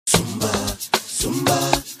The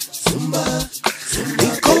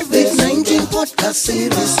COVID-19 podcast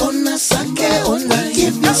series on Asake Online.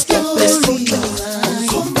 Give us the best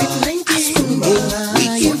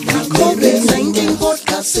COVID-19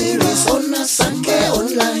 podcast series on Asake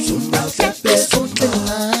Online.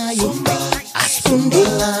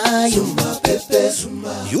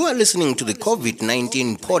 You are listening to the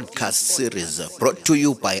COVID-19 podcast series brought to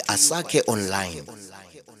you by Asake Online.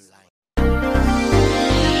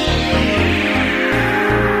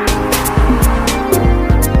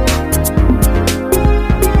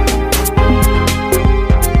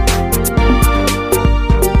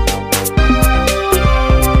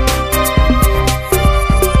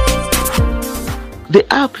 There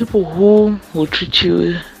are people who will treat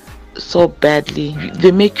you so badly.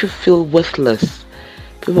 They make you feel worthless.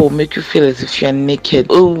 People will make you feel as if you are naked.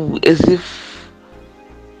 Oh, as if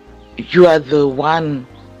you are the one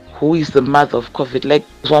who is the mother of COVID. Like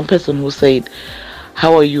one person who said,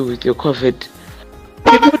 "How are you with your COVID?"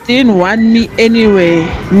 People didn't want me anywhere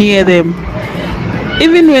near them.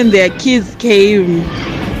 Even when their kids came,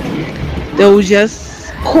 they would just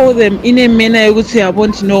call them in a manner ukuthi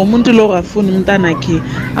yabona no umuntu lo afuna umntanakhe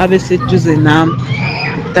abe seduze nami.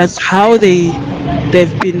 That's how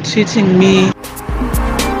they've been treating me.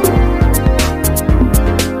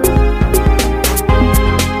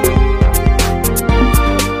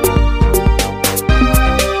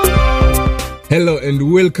 Hello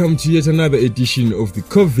and welcome to yet another edition of the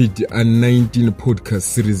COVID-19 podcast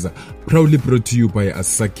series, proudly brought to you by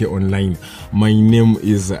Asake Online. My name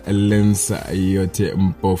is Lens Ayote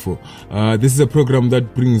Mpofo. This is a program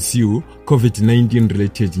that brings you COVID-19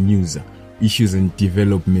 related news, issues and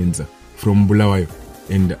developments from Bulawayo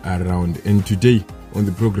and around. And today on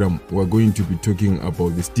the program, we're going to be talking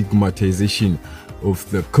about the stigmatization of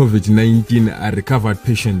the COVID-19 recovered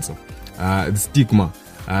patients, the stigma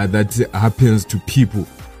that happens to people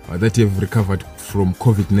that have recovered from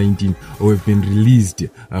COVID-19 or have been released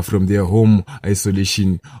from their home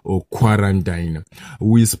isolation or quarantine.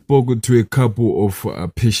 We spoke to a couple of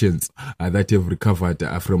patients that have recovered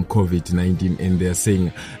from COVID-19, and they are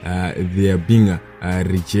saying they are being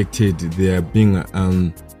rejected, they are being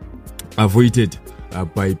avoided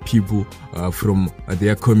by people from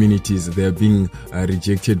their communities, they are being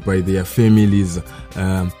rejected by their families.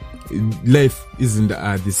 Life isn't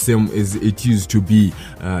the same as it used to be.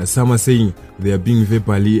 Some are saying they are being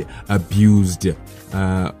verbally abused,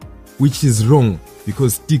 which is wrong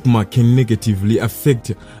because stigma can negatively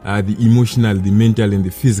affect the emotional, the mental and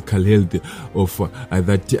the physical health of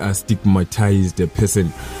that stigmatized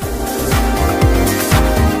person.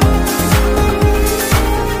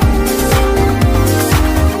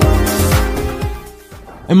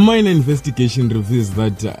 A minor investigation reveals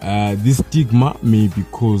that this stigma may be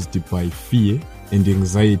caused by fear and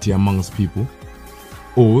anxiety amongst people,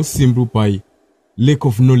 or simply by lack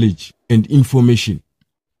of knowledge and information,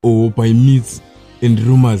 or by myths and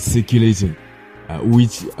rumors circulating,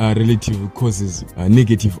 which are relative causes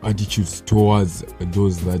negative attitudes towards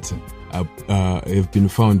those that have been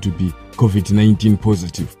found to be COVID-19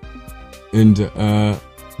 positive. And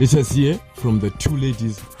let us hear from the two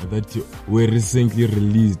ladies that were recently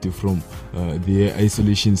released from their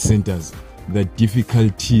isolation centers, the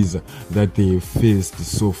difficulties that they have faced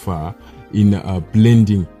so far in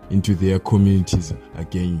blending into their communities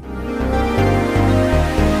again.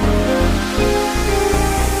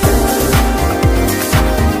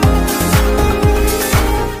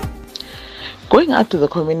 Going out to the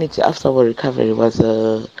community after our recovery was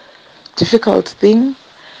a difficult thing,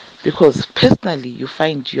 because personally you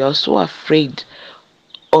find you are so afraid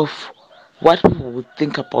of what people would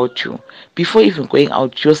think about you. Before even going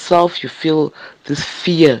out yourself, you feel this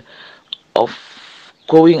fear of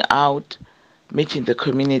going out, meeting the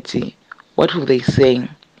community. What will they say?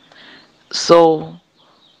 So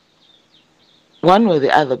one way or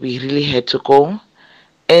the other, we really had to go.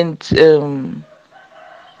 And some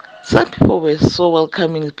people were so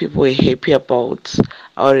welcoming, people were happy about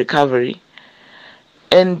our recovery.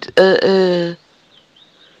 And there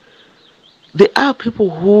are people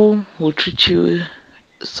who will treat you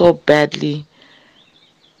so badly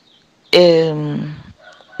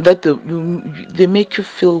that they make you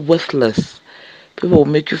feel worthless. People will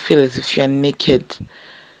make you feel as if you are naked.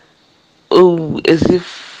 Oh, as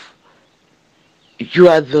if you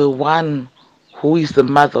are the one who is the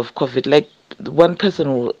mother of COVID. Like one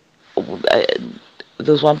person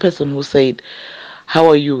there's one person who said, "How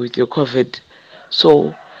are you with your COVID?"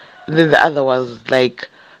 So then the other was like,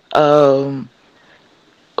 COVID,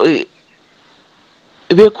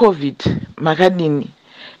 Makanini,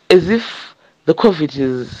 as if the COVID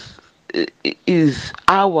is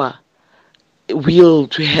will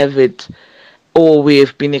to have it, or we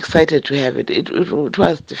have been excited to have it. It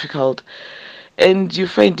was difficult. And you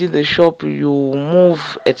find in the shop, you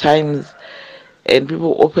move at times, and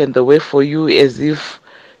people open the way for you as if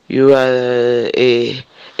you are a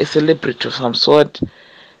celebrity of some sort.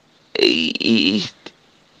 It,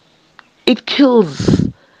 it kills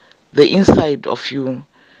the inside of you.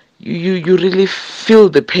 You really feel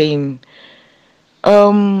the pain.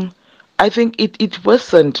 Um, I think it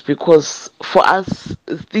worsened because for us,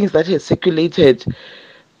 things that had circulated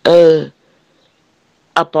uh,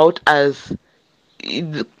 about us,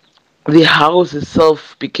 it, the house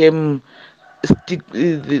itself became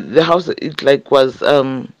the house, it like was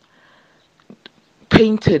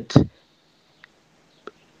painted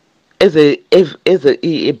as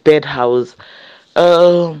a bad house.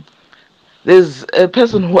 Um, there's a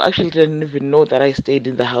person who actually didn't even know that I stayed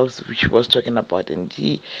in the house which he was talking about, and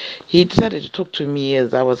he decided to talk to me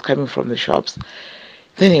as I was coming from the shops.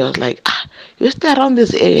 Then he was like, you stay around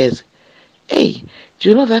these areas. Hey, do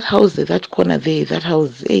you know that house there, that corner there, that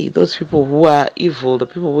house? Hey, those people who are evil, the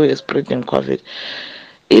people who are spreading COVID.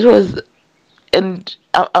 It was, and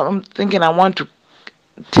I'm thinking I want to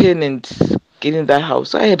turn and get in that house.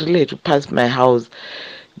 So I had really had to pass my house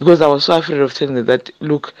because I was so afraid of telling them that,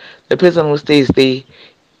 look, the person who stays there,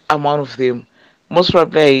 I'm one of them. Most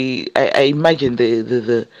probably, I imagine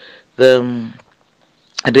the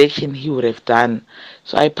reaction he would have done.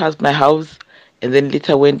 So I passed my house, and then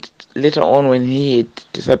later on when he had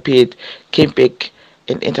disappeared, came back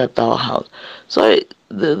and entered our house. So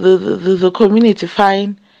the community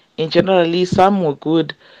fine in generally, some were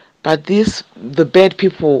good, but the bad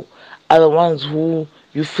people are the ones who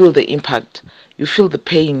you feel the impact, you feel the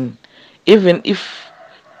pain. Even if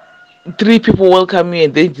three people welcome you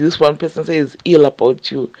and then this one person says ill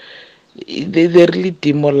about you, they really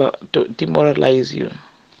demoralize you.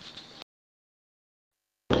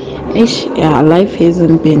 Ish, yeah, life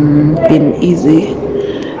hasn't been easy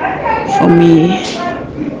for me.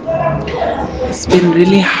 It's been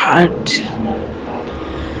really hard.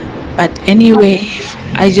 But anyway,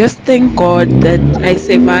 I just thank God that I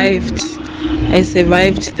survived. I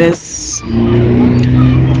survived this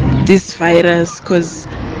virus because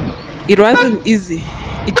it wasn't easy.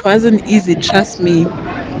 It wasn't easy, trust me.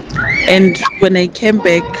 And when I came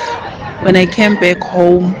back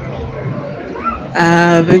home,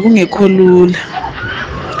 bekungekho lula.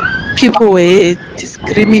 People were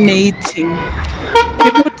discriminating.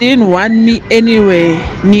 People didn't want me anywhere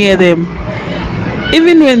near them.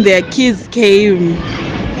 Even when their kids came,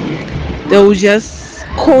 they would just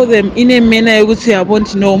call them in a manner yokuthi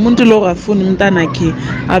yabona no umuntu lo afuna umntanakhe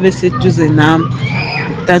abe seduze nami.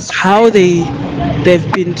 That's how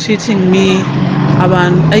they've been treating me.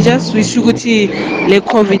 I just wish ukuthi le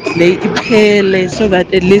COVID le iphele so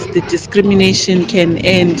that at least the discrimination can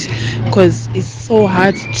end, because it's so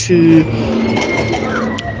hard to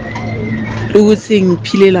ukuthi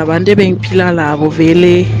ngiphile labantu ebengiphila labo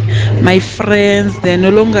vele. My friends, they're no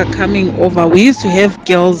longer coming over. We used to have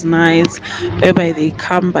girls' nights whereby they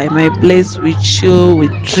come by my place, we chill, we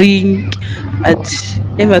drink. But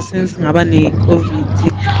ever since ngabane COVID,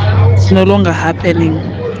 it's no longer happening.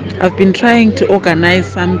 I've been trying to organize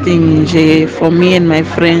something for me and my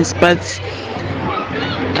friends, but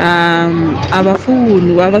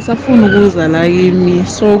abasafuni ukuza la kimi,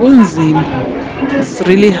 so kunzima. It's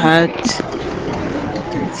really hard.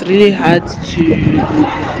 It's really hard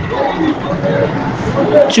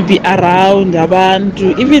to be around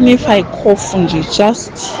abantu. Even if I cough nje,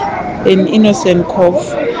 just an innocent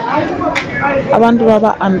cough, abantu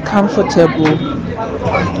baba uncomfortable.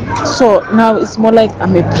 So now it's more like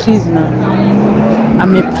I'm a prisoner.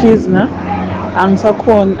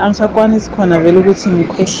 Angisakwanisi khona vele ukuthi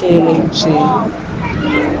ngikhwehlele nje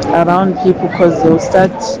around people, because they'll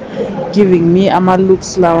start giving me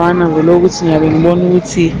ama-looks lawana vele ukuthi ngiyabe ngibona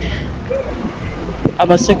ukuthi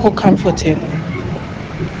abasekho comfortable.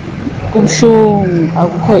 Kubuhlungu,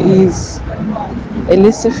 akukho easy. At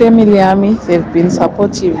least ifamily yami, they've been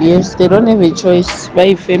supportive. Yes, they don't have a choice.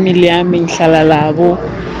 Bayifamily yami, ngihlala labo.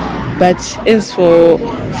 But as for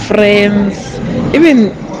friends,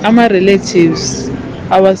 even my relatives,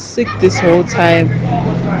 I was sick this whole time.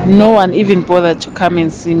 No one even bothered to come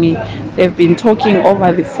and see me. They've been talking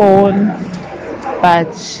over the phone, but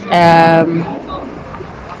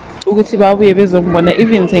ukuthi babuye bezongibona,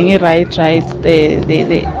 even saying right,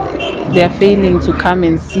 they are failing to come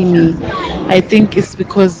and see me. I think it's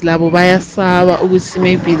because labo bayasaba ukuthi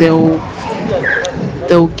maybe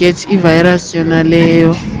they'll get i-virus yona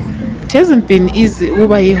leyo. it hasn't been easy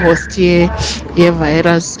ukuba i-host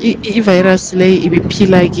ye-virus. I-virus le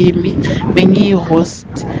ibiphila kimi,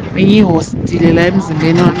 bengiyihostile la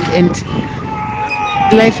emzimbeni wami, and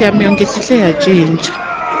life yami yonke sihle yatshintsha.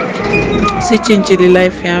 Sitshintshile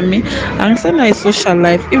life yami, angisenayo i-social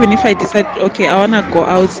life. Even if I decide, okay, I wanna go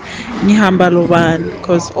out, ngihamba lobani,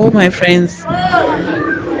 because all my friends,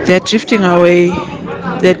 they're drifting away.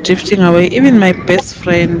 Even my best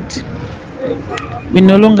friend, we're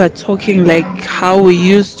no longer talking like how we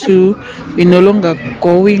used to. We're no longer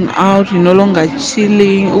going out. We're no longer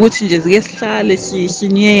chilling. Ukuthi nje sike sihlale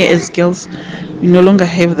sinyeye as girls. We no longer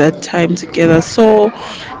have that time together. So,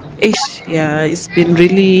 yeah, it's been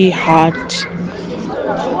really hard.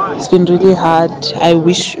 I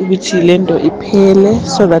wish ukuthi lento iphele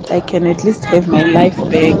so that I can at least have my life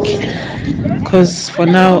back. Because for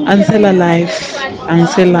now, until alive.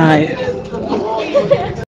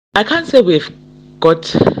 I can't say we've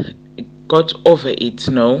got over it.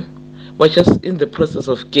 No, we're just in the process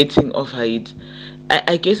of getting over it.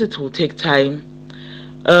 I guess it will take time.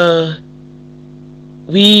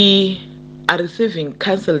 We are receiving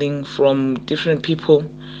counseling from different people,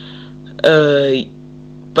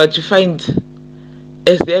 but you find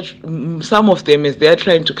some of them as they are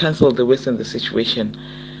trying to cancel the worsen the situation.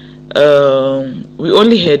 We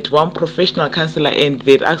only had one professional counselor, and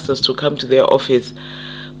they'd asked us to come to their office,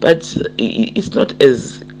 but it's not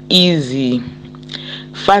as easy.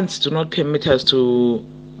 Funds do not permit us to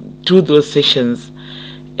do those sessions,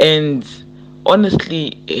 and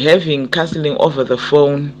honestly, having counseling over the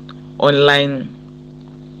phone, online,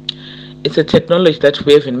 it's a technology that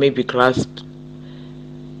we haven't maybe grasped.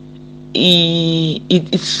 It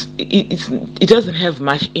doesn't have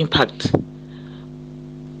much impact.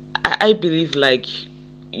 I believe like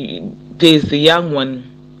there's the young one,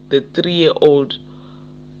 the 3-year-old,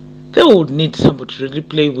 they would need somebody to really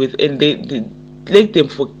play with, and they let them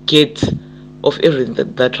forget of everything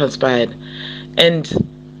that transpired. And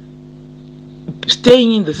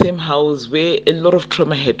staying in the same house where a lot of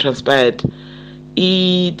trauma had transpired,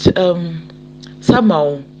 it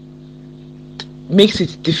somehow makes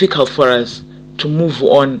it difficult for us to move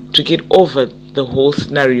on, to get over the whole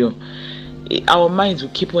scenario. Our minds will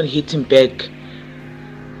keep on hitting back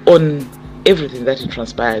on everything that had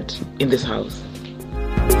transpired in this house.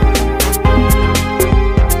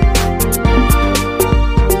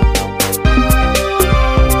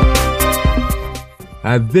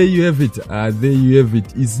 There you have it.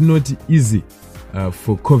 It's not easy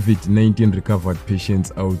for COVID-19 recovered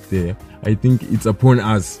patients out there. I think it's upon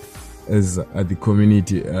us as the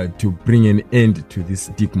community to bring an end to this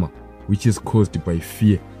stigma, which is caused by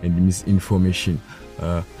fear and misinformation.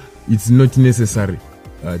 It's not necessary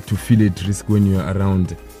to feel at risk when you're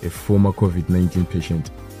around a former COVID-19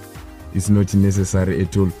 patient. It's not necessary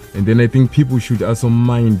at all. And then I think people should also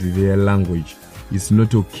mind their language. It's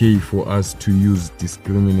not okay for us to use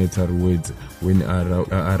discriminatory words when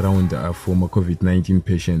around former COVID-19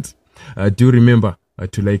 patients. Do remember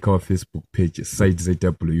to like our Facebook page,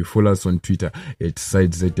 SiteZW. You follow us on Twitter at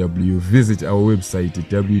SiteZW. Visit our website,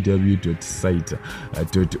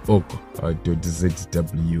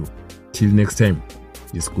 www.site.org.zw. Till next time,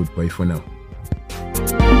 it's goodbye for now.